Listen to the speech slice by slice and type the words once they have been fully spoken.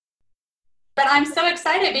but I'm so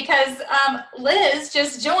excited because Liz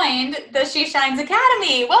just joined the She Shines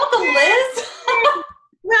Academy. Welcome, Liz. Sorry,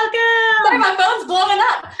 Welcome. my phone's blowing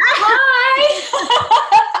up.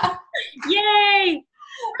 Hi. Yay.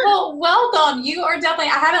 Well, welcome. You are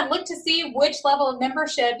definitely, I haven't looked to see which level of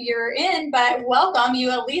membership you're in, but welcome.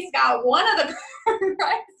 You at least got one of the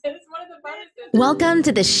prizes, one of the bonuses. Welcome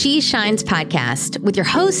to the She Shines podcast with your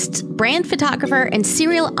hosts, brand photographer and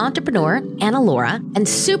serial entrepreneur, Anna Laura, and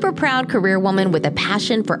super proud career woman with a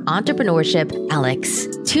passion for entrepreneurship, Alex.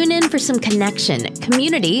 Tune in for some connection,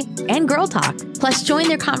 community, and girl talk. Plus, join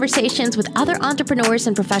their conversations with other entrepreneurs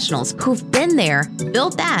and professionals who've been there,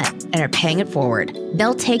 built that, and are paying it forward.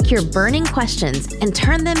 They'll take your burning questions and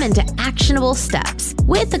turn them into actionable steps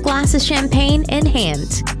with a glass of champagne in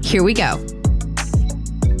hand. Here we go.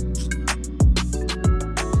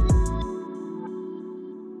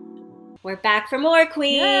 We're back for more,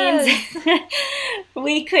 queens. Yes.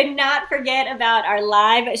 We could not forget about our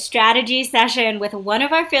live strategy session with one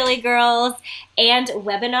of our Philly girls and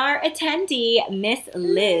webinar attendee, Miss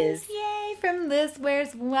Liz. Yay, from Liz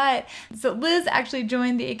Wears What. So Liz actually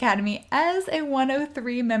joined the Academy as a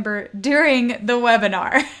 103 member during the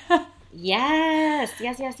webinar. Yes.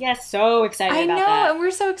 So excited about that. I know, and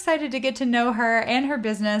we're so excited to get to know her and her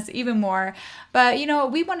business even more. But,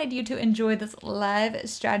 we wanted you to enjoy this live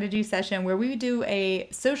strategy session where we do a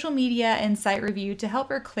social media and site review to help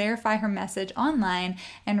her clarify her message online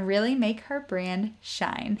and really make her brand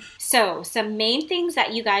shine. So, some main things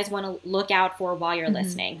that you guys want to look out for while you're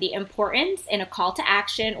listening. The importance in a call to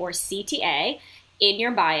action or CTA in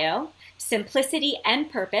your bio, simplicity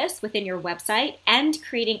and purpose within your website, and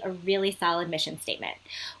creating a really solid mission statement.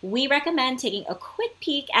 We recommend taking a quick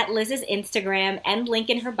peek at Liz's Instagram and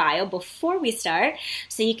link in her bio before we start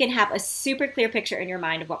so you can have a super clear picture in your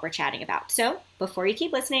mind of what we're chatting about. So before you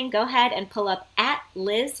keep listening, go ahead and pull up at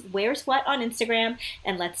Liz Wears What on Instagram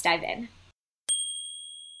and let's dive in.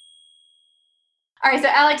 All right, so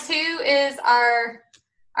Alex, who is our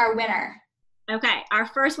winner? Okay, our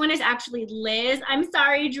first one is actually Liz. I'm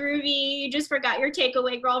sorry, Droovy, you just forgot your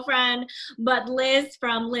takeaway, girlfriend. But Liz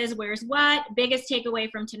from Liz Wears What. Biggest takeaway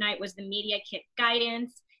from tonight was the media kit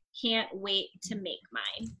guidance. Can't wait to make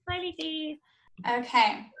mine. Bye, Lacey.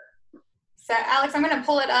 Okay. So, Alex, I'm going to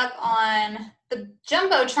pull it up on the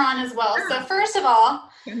Jumbotron as well. So, first of all,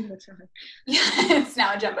 Jumbotron. Yeah, it's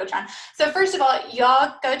now a Jumbotron. So, first of all,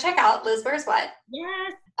 y'all go check out Liz Wears What.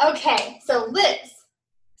 Yes. Okay, so Liz.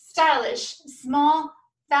 Stylish, small,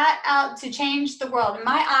 fat out to change the world.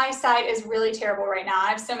 My eyesight is really terrible right now. I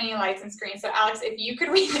have so many lights and screens. So Alex, if you could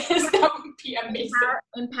read this, that would be amazing.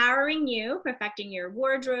 Empowering you, perfecting your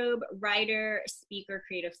wardrobe, writer, speaker,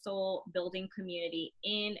 creative soul, building community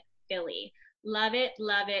in Philly. Love it,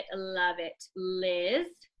 love it, love it. Liz?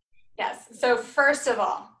 Yes. So first of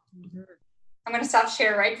all, I'm going to stop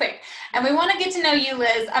share right quick. And we want to get to know you,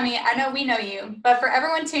 Liz. I mean, I know we know you, but for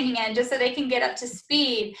everyone tuning in, just so they can get up to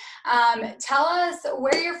speed, tell us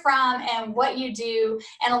where you're from and what you do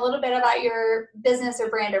and a little bit about your business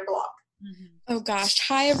or brand or blog. Oh gosh.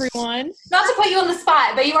 Hi, everyone. Not to put you on the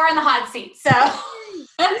spot, but you are in the hot seat. So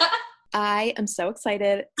I am so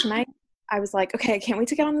excited. Tonight, I was like, okay, I can't wait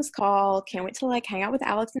to get on this call. Can't wait to hang out with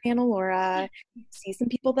Alex and Anna Laura, see some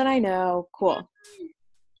people that I know. Cool.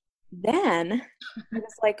 Then I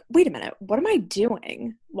was like, wait a minute, what am I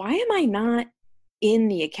doing? Why am I not in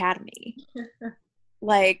the Academy?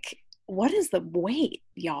 What is the wait,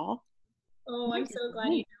 y'all? Oh, I'm so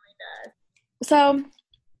glad you joined us. So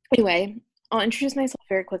anyway, I'll introduce myself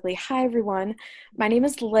very quickly. Hi, everyone. My name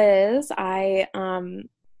is Liz. I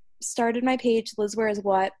started my page, Liz Wears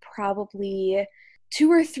What, probably 2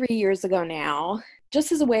 or 3 years ago now,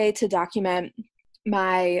 just as a way to document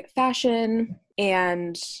my fashion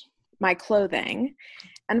and my clothing.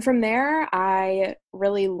 And from there, I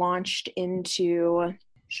really launched into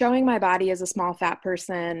showing my body as a small fat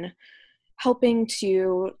person, helping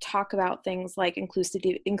to talk about things like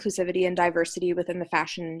inclusivity and diversity within the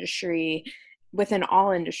fashion industry, within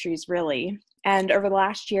all industries, really. And over the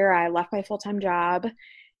last year, I left my full-time job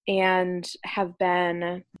and have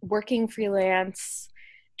been working freelance,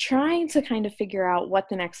 trying to kind of figure out what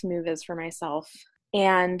the next move is for myself.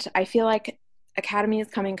 And I feel like Academy is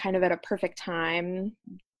coming kind of at a perfect time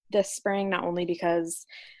this spring, not only because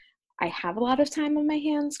I have a lot of time on my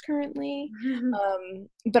hands currently,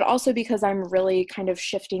 but also because I'm really kind of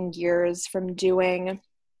shifting gears from doing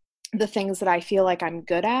the things that I feel like I'm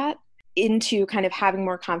good at into kind of having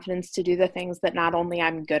more confidence to do the things that not only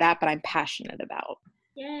I'm good at, but I'm passionate about.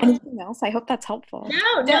 Yeah. Anything else? I hope that's helpful.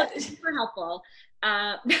 No, super helpful.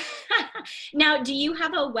 Now, do you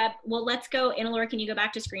have a well, let's go, Anna Laura, can you go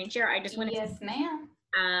back to screen share? I just want to. Yes, ma'am.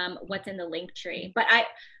 what's in the link tree. But I,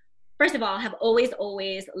 first of all, have always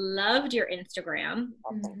loved your Instagram.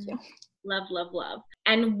 Oh, thank you. Love, love, love.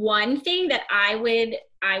 And one thing that I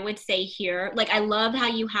would say here, like I love how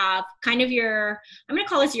you have kind of your, I'm going to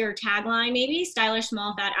call this your tagline, maybe, stylish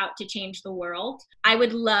small fat out to change the world. I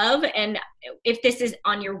would love, and if this is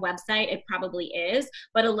on your website, it probably is,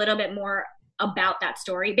 but a little bit more about that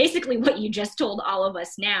story, basically what you just told all of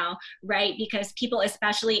us now, right? Because people,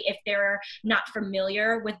 especially if they're not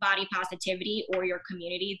familiar with body positivity or your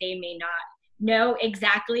community, they may not know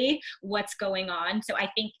exactly what's going on. So I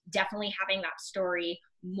think definitely having that story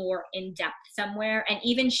more in depth somewhere, and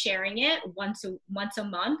even sharing it once a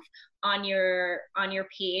month on your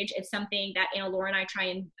page. It's something that Laura and I try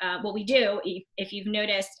and what we do, if you've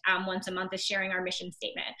noticed, once a month is sharing our mission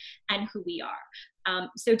statement and who we are.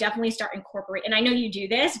 So definitely start incorporate. And I know you do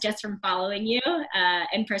this just from following you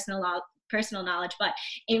and personal knowledge, but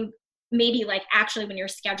in maybe like actually when you're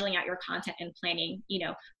scheduling out your content and planning,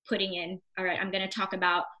 putting in, all right, I'm going to talk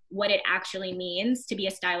about what it actually means to be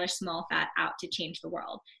a stylish small fat out to change the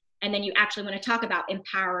world. And then you actually want to talk about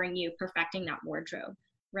empowering you, perfecting that wardrobe,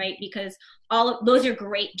 right? Because all of those are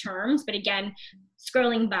great terms, but again,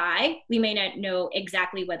 scrolling by, we may not know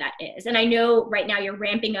exactly what that is. And I know right now you're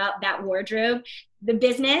ramping up that wardrobe, the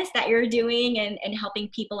business that you're doing and helping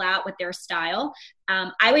people out with their style.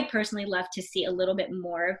 I would personally love to see a little bit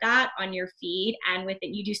more of that on your feed. And with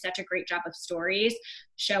it, you do such a great job of stories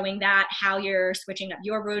showing that, how you're switching up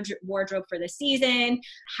your wardrobe for the season,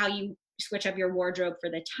 how you switch up your wardrobe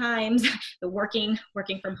for the times, the working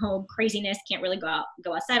from home craziness, can't really go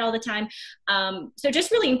outside all the time. So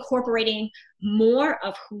just really incorporating more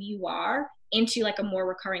of who you are into like a more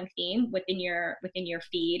recurring theme within your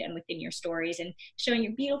feed and within your stories, and showing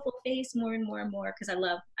your beautiful face more and more and more, because I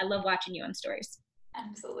love watching you on stories.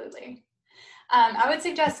 Absolutely. I would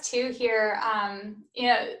suggest too here,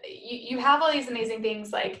 you have all these amazing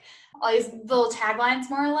things, like all these little taglines,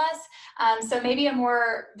 more or less. So maybe a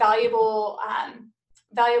more valuable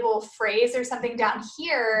phrase or something down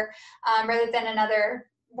here, rather than another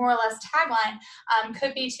more or less tagline,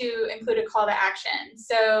 could be to include a call to action.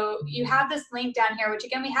 So you have this link down here, which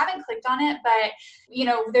again, we haven't clicked on it, but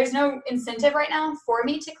there's no incentive right now for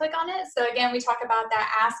me to click on it. So again, we talk about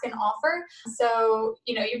that ask and offer. So,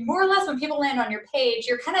 you more or less, when people land on your page,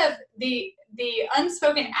 you're kind of the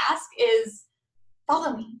unspoken ask is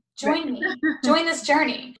follow me, join me, join this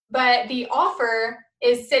journey. But the offer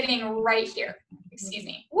is sitting right here. Excuse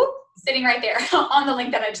me. Whoop, sitting right there on the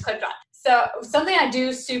link that I just clicked on. So something I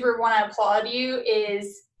do super want to applaud you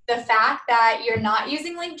is the fact that you're not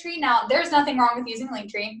using Linktree. Now, there's nothing wrong with using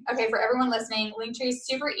Linktree. Okay, for everyone listening, Linktree is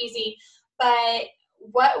super easy. But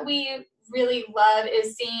what we really love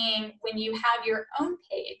is seeing when you have your own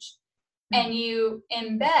page and you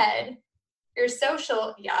embed your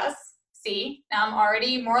social. Yes, see, now I'm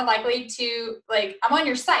already more likely to, I'm on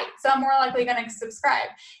your site, so I'm more likely going to subscribe.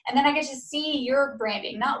 And then I get to see your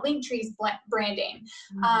branding, not Linktree's branding.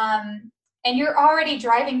 And you're already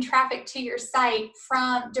driving traffic to your site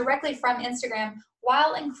directly from Instagram,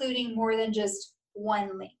 while including more than just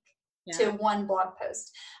one link to one blog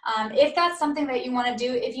post. If that's something that you want to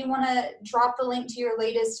do, if you want to drop the link to your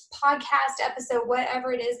latest podcast episode,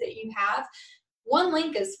 whatever it is that you have, one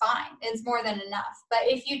link is fine. It's more than enough. But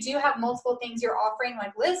if you do have multiple things you're offering,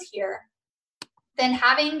 like Liz here, then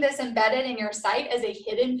having this embedded in your site as a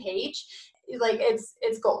hidden page,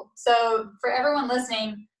 it's gold. So for everyone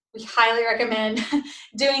listening, we highly recommend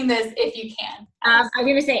doing this if you can. I'm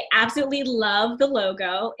going to say absolutely love the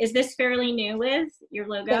logo. Is this fairly new, Liz, your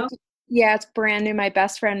logo? Yeah, it's brand new. My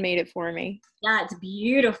best friend made it for me. Yeah, it's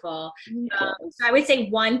beautiful. So I would say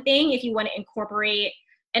one thing, if you want to incorporate,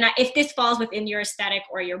 and if this falls within your aesthetic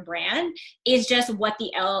or your brand, is just what the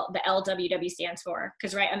LWW stands for.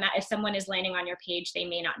 Because, right, if someone is landing on your page, they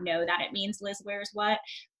may not know that it means Liz wears what.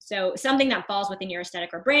 So something that falls within your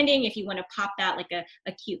aesthetic or branding, if you want to pop that like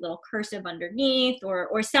a cute little cursive underneath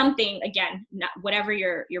or something, again, whatever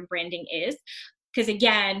your branding is. Because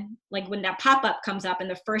again, like when that pop-up comes up and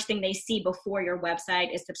the first thing they see before your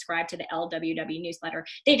website is subscribe to the LWW newsletter,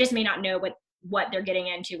 they just may not know what they're getting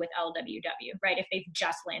into with LWW, right? If they've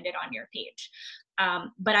just landed on your page.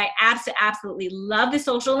 But I absolutely love the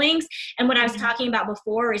social links. And what I was talking about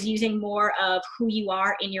before is using more of who you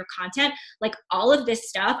are in your content. Like all of this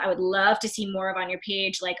stuff, I would love to see more of on your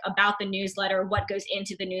page, like about the newsletter, what goes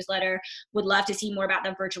into the newsletter. Would love to see more about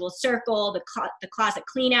the virtual circle, the closet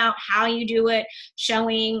clean out, how you do it,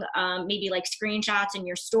 showing maybe like screenshots in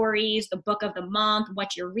your stories, the book of the month,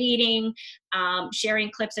 what you're reading,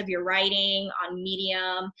 sharing clips of your writing on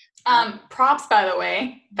Medium. Props, by the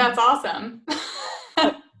way. That's awesome.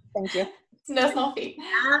 Thank you. No small feat.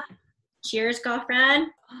 Yeah. Cheers, girlfriend.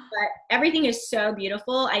 But everything is so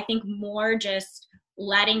beautiful. I think more just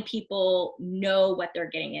letting people know what they're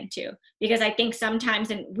getting into, because I think sometimes,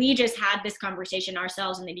 and we just had this conversation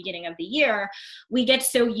ourselves in the beginning of the year, we get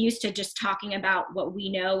so used to just talking about what we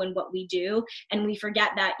know and what we do, and we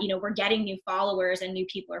forget that, you know, we're getting new followers and new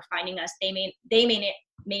people are finding us. They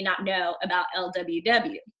may not know about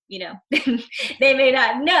LWW, you know. They may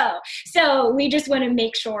not know. So we just want to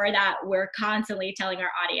make sure that we're constantly telling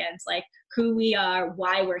our audience like who we are,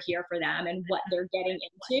 why we're here for them, and what they're getting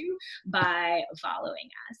into by following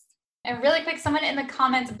us. And really quick, someone in the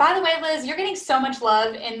comments, by the way, Liz, you're getting so much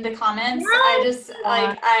love in the comments. I just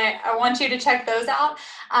I want you to check those out.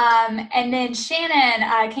 And then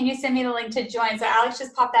Shannon, can you send me the link to join? So Alex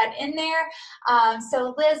just popped that in there.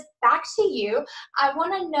 So Liz, back to you. I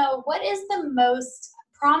want to know, what is the most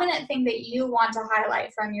prominent thing that you want to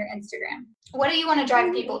highlight from your Instagram? What do you want to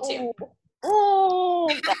drive people to? Oh,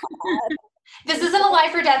 God. This isn't a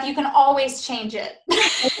life or death. You can always change it.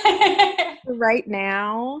 Right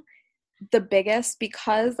now, the biggest,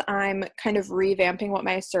 because I'm kind of revamping what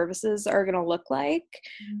my services are going to look like,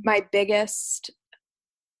 the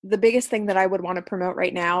biggest thing that I would want to promote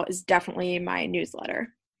right now is definitely my newsletter.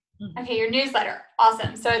 Okay, your newsletter.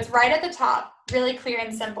 Awesome. So it's right at the top, really clear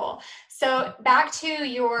and simple. So back to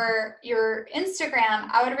your Instagram,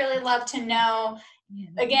 I would really love to know,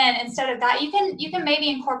 again, instead of that, you can maybe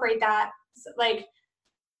incorporate that, like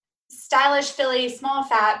stylish Philly small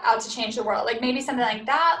fat out to change the world, like maybe something like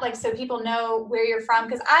that, like so people know where you're from,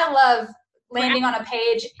 because I love landing on a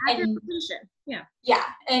page and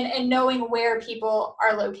and knowing where people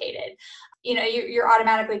are located. You know, you're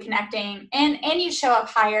automatically connecting, and you show up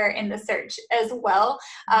higher in the search as well.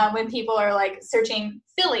 When people are like searching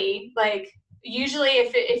Philly, like usually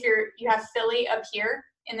if you have Philly up here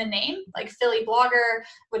in the name, like Philly blogger,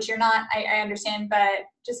 which you're not, I understand, but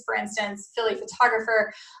just for instance, Philly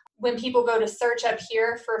photographer, when people go to search up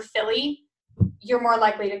here for Philly, you're more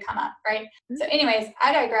likely to come up, right? So anyways,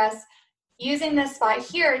 I digress. Using this spot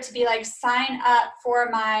here to be like, sign up for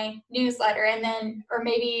my newsletter, and then, or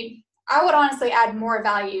maybe I would honestly add more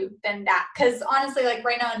value than that, because honestly, like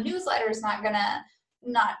right now a newsletter is not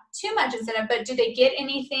too much incentive, but do they get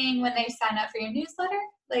anything when they sign up for your newsletter?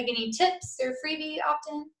 Like any tips or freebie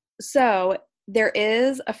opt-in? So there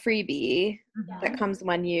is a freebie that comes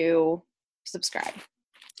when you subscribe.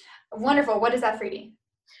 Wonderful. What is that freebie?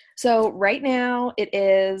 So right now it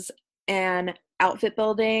is an outfit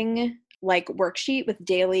building like worksheet with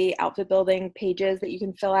daily outfit building pages that you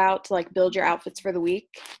can fill out to like build your outfits for the week.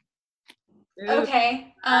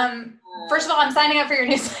 Okay. First of all, I'm signing up for your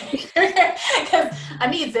newsletter because I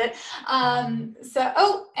needs it.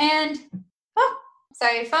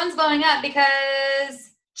 Sorry, phone's blowing up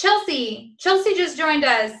because Chelsea just joined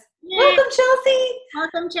us. Yay. Welcome, Chelsea.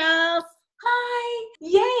 Welcome, Chelsea. Hi.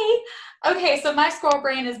 Yay. Okay, so my squirrel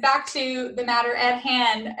brain is back to the matter at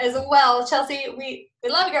hand as well. Chelsea, we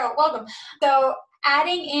love you, girl. Welcome. So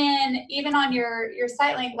adding in, even on your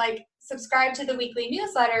site link, like subscribe to the weekly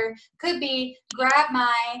newsletter could be grab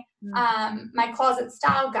my my closet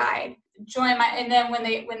style guide, join my, and then when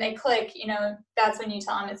they click, you know, that's when you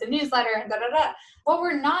tell them it's a newsletter and What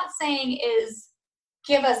we're not saying is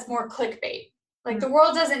give us more clickbait. Like the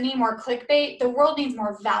world doesn't need more clickbait. The world needs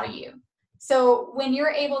more value. So when you're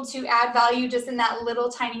able to add value just in that little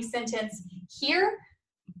tiny sentence here,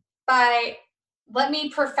 by let me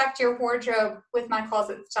perfect your wardrobe with my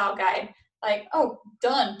closet style guide, like, oh,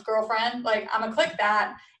 done, girlfriend. Like, I'm gonna click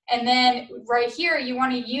that. And then right here, you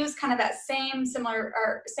want to use kind of that same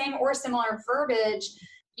or similar verbiage.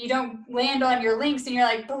 You don't land on your links and you're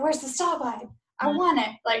like, but where's the style guide? I want it.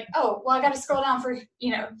 Like, oh, well, I got to scroll down for,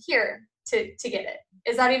 you know, here to get it.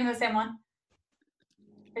 Is that even the same one?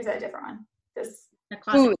 Or is that a different one?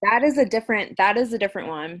 Ooh, that is a different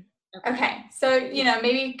one. Okay. So, you know,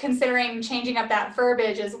 maybe considering changing up that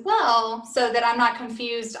verbiage as well, so that I'm not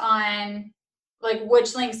confused on like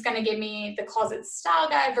which link's going to give me the closet style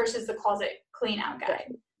guide versus the closet clean out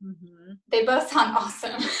guide. Mm-hmm. They both sound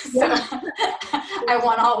awesome. So I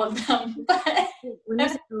want all of them. But when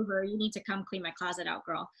this is over, you need to come clean my closet out,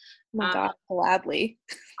 girl. Oh my God, gladly.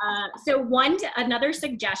 So another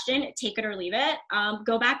suggestion, take it or leave it.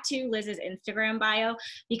 Go back to Liz's Instagram bio,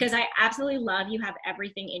 because I absolutely love you have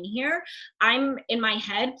everything in here. I'm in my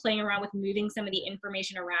head playing around with moving some of the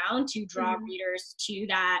information around to draw readers to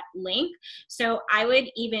that link. So I would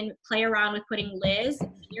even play around with putting Liz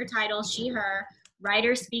in your title, she, her,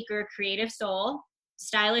 writer, speaker, creative soul,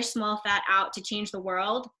 stylish small fat out to change the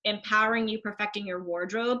world, empowering you, perfecting your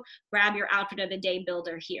wardrobe, grab your outfit of the day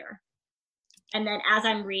builder here. And then as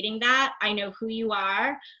I'm reading that, I know who you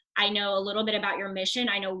are. I know a little bit about your mission.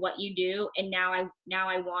 I know what you do. And now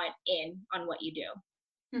I want in on what you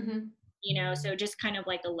do. Mm-hmm. You know, so just kind of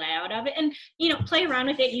like the layout of it, and, you know, play around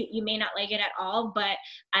with it. You may not like it at all, but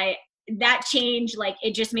that change, like,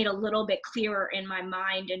 it just made a little bit clearer in my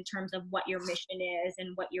mind in terms of what your mission is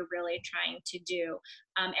and what you're really trying to do.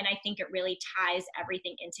 And I think it really ties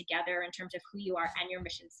everything in together in terms of who you are and your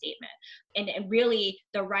mission statement. And really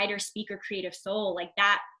the writer, speaker, creative soul, like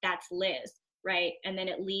that's Liz. Right. And then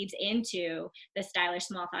it leads into the stylish,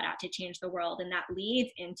 small, thought out to change the world. And that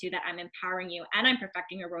leads into that I'm empowering you and I'm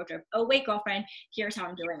perfecting your wardrobe. Oh, wait, girlfriend, here's how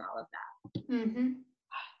I'm doing all of that. Mm-hmm.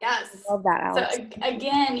 Yes. I love that, Alex. So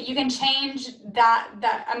again, you can change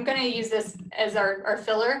that I'm going to use this as our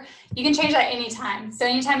filler. You can change that anytime. So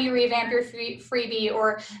anytime you revamp your freebie,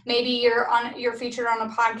 or maybe you're featured on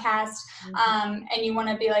a podcast, and you want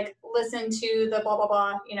to be like, listen to the blah, blah,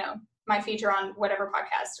 blah, you know, my feature on whatever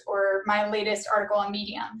podcast, or my latest article on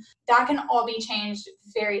Medium. That can all be changed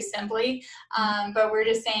very simply. But we're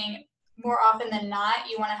just saying, more often than not,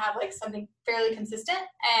 you want to have like something fairly consistent.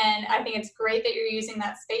 And I think it's great that you're using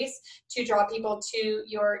that space to draw people to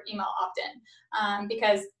your email opt-in,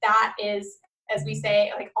 because that is, as we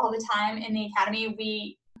say, like all the time in the Academy,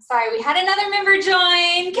 we had another member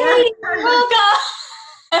join. Katie, welcome.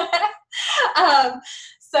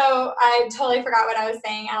 So I totally forgot what I was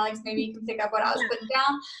saying. Alex, maybe you can pick up what I was putting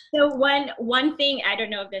down. So one thing, I don't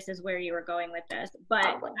know if this is where you were going with this,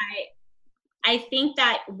 but I think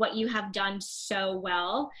that what you have done so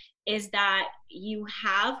well is that you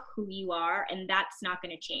have who you are, and that's not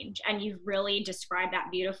going to change. And you've really described that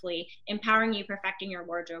beautifully, empowering you, perfecting your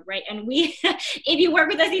wardrobe, right? And we, if you work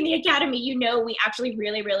with us in the Academy, you know we actually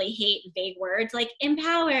really, really hate vague words like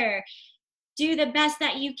empower, do the best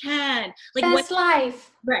that you can. Like, best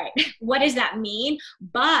life. Right. What does that mean?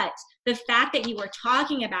 But the fact that you were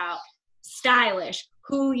talking about stylish,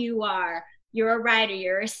 who you are, you're a writer,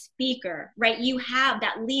 you're a speaker, right? You have,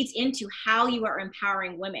 that leads into how you are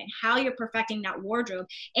empowering women, how you're perfecting that wardrobe.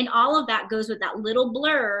 And all of that goes with that little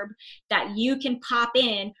blurb that you can pop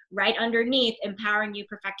in right underneath empowering you,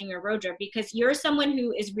 perfecting your wardrobe, because you're someone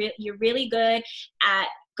who is you're really good at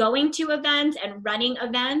going to events and running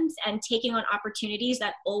events and taking on opportunities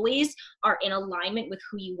that always are in alignment with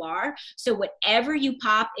who you are. So whatever you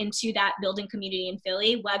pop into that building community in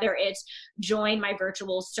Philly, whether it's join my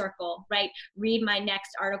virtual circle, right? Read my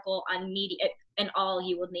next article on media, and all,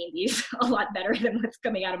 you will name these a lot better than what's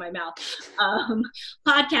coming out of my mouth.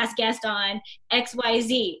 Podcast guest on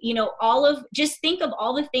XYZ, you know, just think of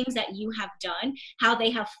all the things that you have done, how they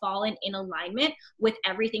have fallen in alignment with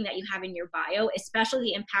everything that you have in your bio,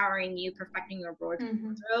 especially empowering you, perfecting your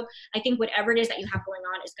wardrobe. I think whatever it is that you have going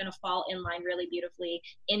on is going to fall in line really beautifully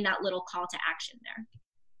in that little call to action there.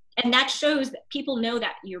 And that shows that people know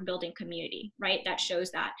that you're building community, right? That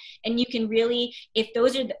shows that. And you can really, if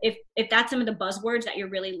that's some of the buzzwords that you're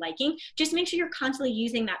really liking, just make sure you're constantly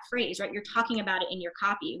using that phrase, right? You're talking about it in your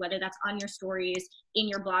copy, whether that's on your stories, in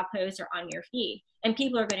your blog posts, or on your feed. And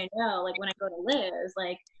people are going to know, like when I go to Liz,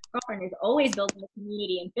 like, girlfriend is always building a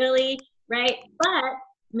community in Philly, right? But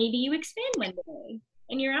maybe you expand one day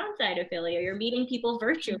and you're outside of Philly, or you're meeting people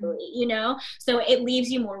virtually, you know? So it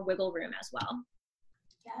leaves you more wiggle room as well.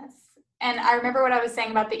 Yes. And I remember what I was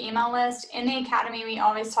saying about the email list. In the Academy, we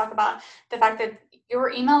always talk about the fact that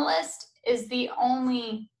your email list is the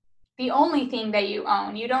only thing that you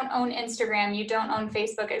own. You don't own Instagram, you don't own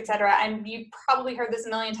Facebook, etc. And you probably heard this a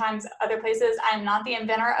million times other places. I'm not the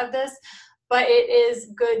inventor of this, but it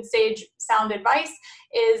is good sage sound advice,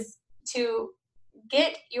 is to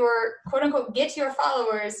get your quote unquote get your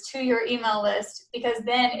followers to your email list, because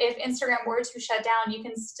then if Instagram were to shut down, you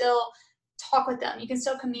can still talk with them. You can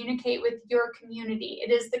still communicate with your community.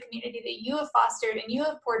 It is the community that you have fostered and you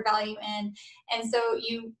have poured value in. And so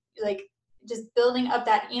you like just building up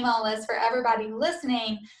that email list for everybody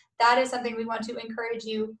listening. That is something we want to encourage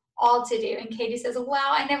you all to do. And Katie says,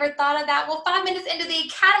 wow, I never thought of that. Well, 5 minutes into the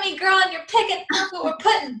Academy, girl, and you're picking up what we're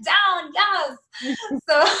putting down. Yes.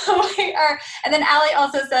 So we are. And then Allie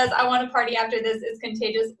also says, I want to party after this. It's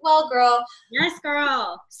contagious. Well, girl. Yes,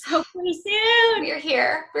 girl. So pretty soon. We're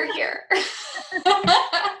here. We're here.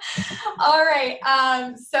 All right.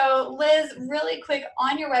 So Liz, really quick,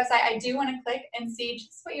 on your website, I do want to click and see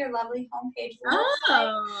just what your lovely homepage looks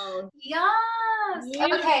like. Yes.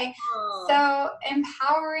 Beautiful. Okay. So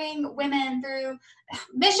empowering women through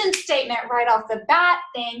mission statement right off the bat.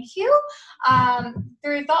 Thank you.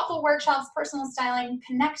 Through thoughtful workshops, personal styling,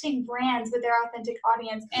 connecting brands with their authentic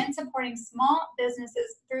audience, and supporting small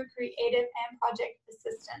businesses through creative and project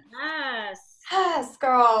assistance. Yes. Yes,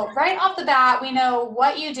 girl. Right off the bat, we know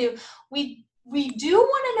what you do. We we do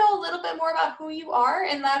want to know a little bit more about who you are,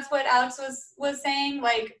 and that's what Alex was saying.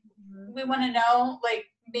 Like, we want to know, like,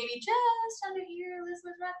 maybe just under here,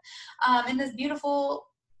 Elizabeth, in this beautiful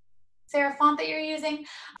serif font that you're using.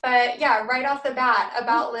 But yeah, right off the bat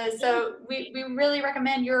about Liz. So we really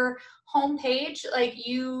recommend your homepage, like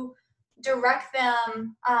you direct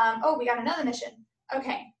them. Oh, we got another mission.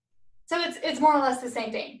 Okay. So it's more or less the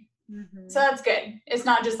same thing. So that's good. It's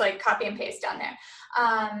not just like copy and paste down there.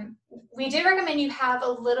 We do recommend you have a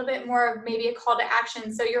little bit more of maybe a call to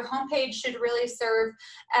action. So your homepage should really serve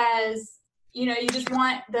as, you know, you just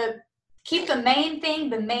want keep the main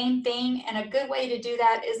thing, and a good way to do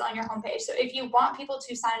that is on your homepage. So if you want people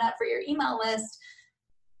to sign up for your email list,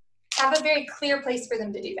 have a very clear place for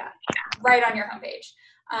them to do that right on your homepage.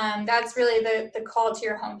 That's really the call to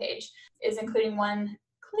your homepage, is including one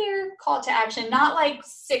clear call to action, not like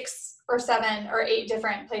 6 or 7 or 8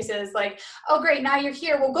 different places. Like, oh great, now you're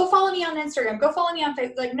here. Well, go follow me on Instagram. Go follow me on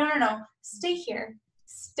Facebook. Like, no. Stay here.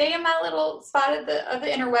 Stay in my little spot of the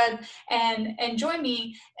interweb and join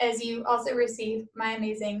me as you also receive my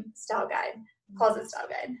amazing style guide, closet style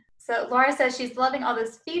guide. So Laura says she's loving all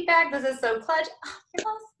this feedback. This is so clutch. Oh, yes,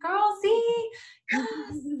 girl, see? Yes.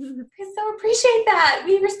 I so appreciate that.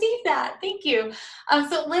 We received that. Thank you.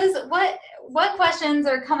 So Liz, what questions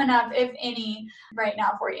are coming up, if any, right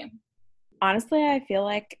now for you? Honestly, I feel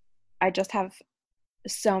like I just have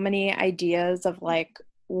so many ideas of like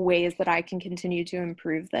ways that I can continue to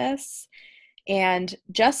improve this, and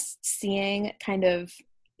just seeing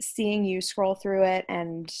you scroll through it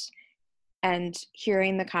and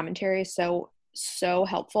hearing the commentary is so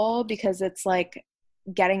helpful, because it's like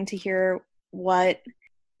getting to hear what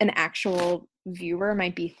an actual viewer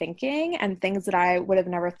might be thinking and things that I would have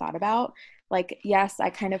never thought about. Like, yes, I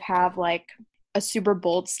kind of have like a super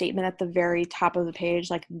bold statement at the very top of the page,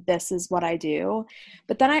 like, this is what I do.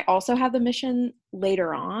 But then I also have the mission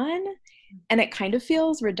later on, and it kind of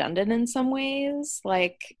feels redundant in some ways.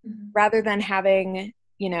 Like, rather than having,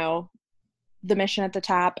 you know, the mission at the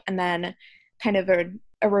top and then kind of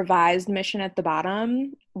a revised mission at the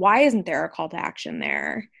bottom, why isn't there a call to action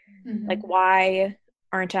there? Like, why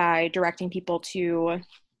aren't I directing people to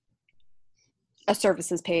a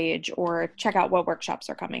services page or check out what workshops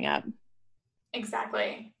are coming up?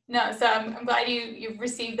 Exactly. No, so I'm glad you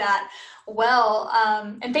received that well.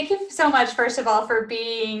 And thank you so much, first of all, for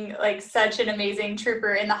being like such an amazing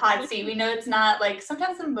trooper in the hot seat. We know it's not like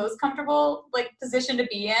sometimes the most comfortable like position to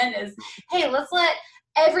be in is, hey, let's let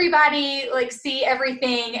everybody like see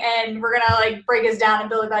everything and we're gonna like break us down and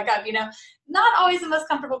build it back up. You know, not always the most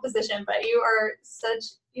comfortable position, but you are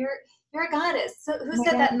you're a goddess. So who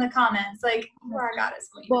said that in the comments? Like, you are a goddess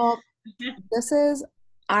queen. Well, this is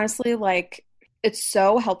honestly like, it's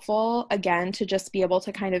so helpful, again, to just be able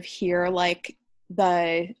to kind of hear like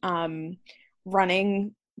the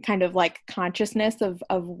running kind of like consciousness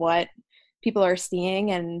of what people are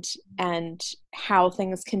seeing and how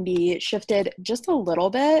things can be shifted just a little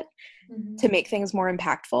bit to make things more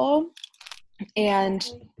impactful. And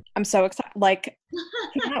I'm so excited. Like,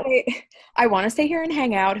 can't wait. I want to stay here and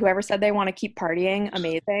hang out. Whoever said they want to keep partying,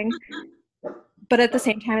 amazing. But at the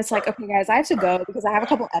same time, it's like, okay, guys, I have to go because I have a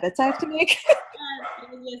couple edits I have to make.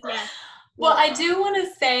 Yes. Well, I do want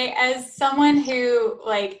to say, as someone who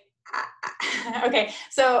like, okay,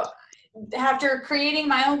 so after creating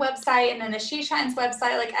my own website and then the She Shines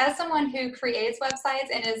website, like as someone who creates websites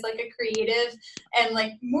and is like a creative and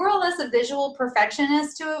like more or less a visual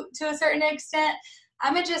perfectionist to a certain extent,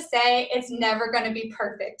 I'm going to just say it's never going to be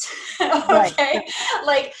perfect. Okay. Right.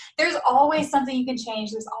 Like there's always something you can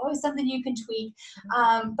change. There's always something you can tweak.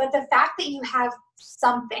 But the fact that you have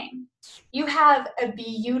something, you have a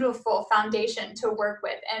beautiful foundation to work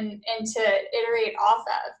with and to iterate off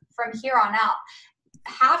of from here on out.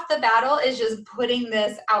 Half the battle is just putting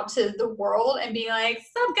this out to the world and being like,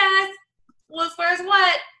 sup guys, Liz wears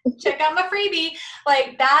what? Check out my freebie.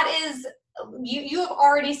 Like that is, you have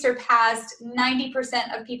already surpassed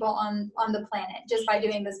 90% of people on the planet just by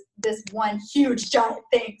doing this one huge giant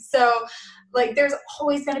thing. So like there's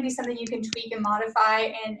always going to be something you can tweak and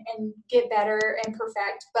modify and get better and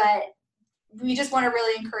perfect, but we just want to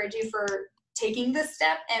really encourage you for taking this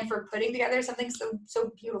step and for putting together something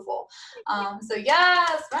so beautiful. So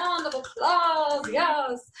yes, round of applause,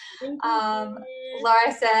 yes.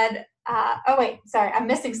 Laura said, oh wait, sorry, I'm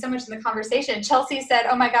missing so much in the conversation. Chelsea said,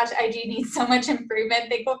 oh my gosh, IG needs so much improvement.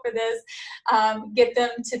 Thankful for this. Get them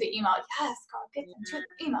to the email. Yes, girl, get them to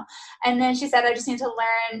the email. And then she said, I just need to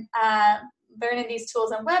learning these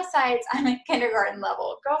tools and websites. I'm at kindergarten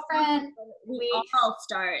level. Girlfriend, we all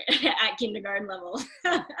start at kindergarten level.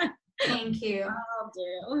 Thank you. I'll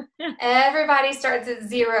do. Everybody starts at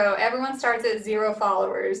 0. Everyone starts at 0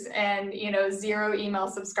 followers and, 0 email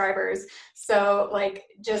subscribers. So like,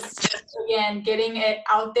 just again, getting it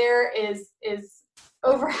out there is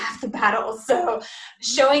over half the battle. So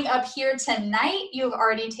showing up here tonight, you've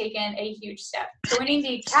already taken a huge step. Joining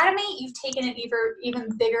the Academy, you've taken an even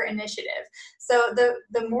bigger initiative. So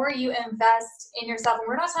the more you invest in yourself, and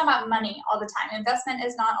we're not talking about money all the time. Investment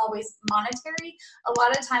is not always monetary. A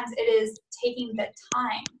lot of times it is taking the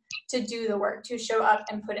time to do the work, to show up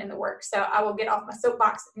and put in the work. So I will get off my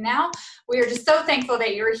soapbox now. We are just so thankful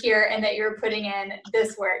that you're here and that you're putting in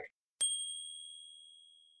this work.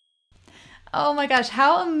 Oh my gosh,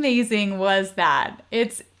 how amazing was that?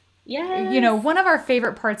 It's, one of our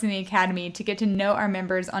favorite parts in the Academy, to get to know our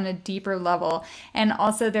members on a deeper level and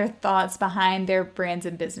also their thoughts behind their brands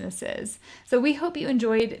and businesses. So we hope you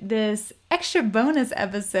enjoyed this extra bonus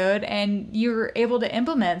episode and you were able to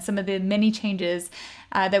implement some of the many changes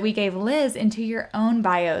that we gave Liz into your own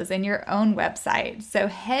bios and your own website. So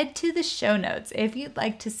head to the show notes if you'd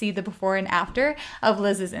like to see the before and after of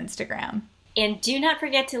Liz's Instagram. And do not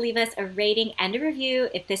forget to leave us a rating and a review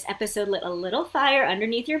if this episode lit a little fire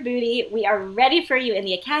underneath your booty. We are ready for you in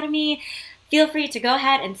the Academy. Feel free to go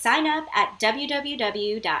ahead and sign up at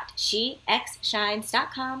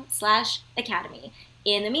www.shexshines.com/academy.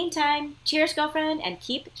 In the meantime, cheers, girlfriend, and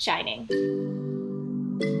keep shining.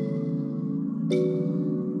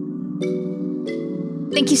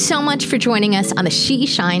 Thank you so much for joining us on the She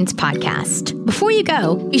Shines podcast. Before you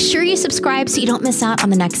go, be sure you subscribe so you don't miss out on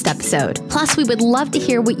the next episode. Plus, we would love to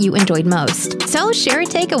hear what you enjoyed most. So share a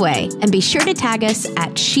takeaway and be sure to tag us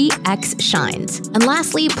at SheXShines. And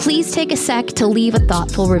lastly, please take a sec to leave a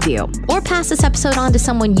thoughtful review or pass this episode on to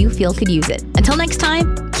someone you feel could use it. Until next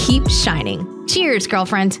time, keep shining. Cheers,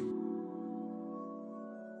 girlfriend.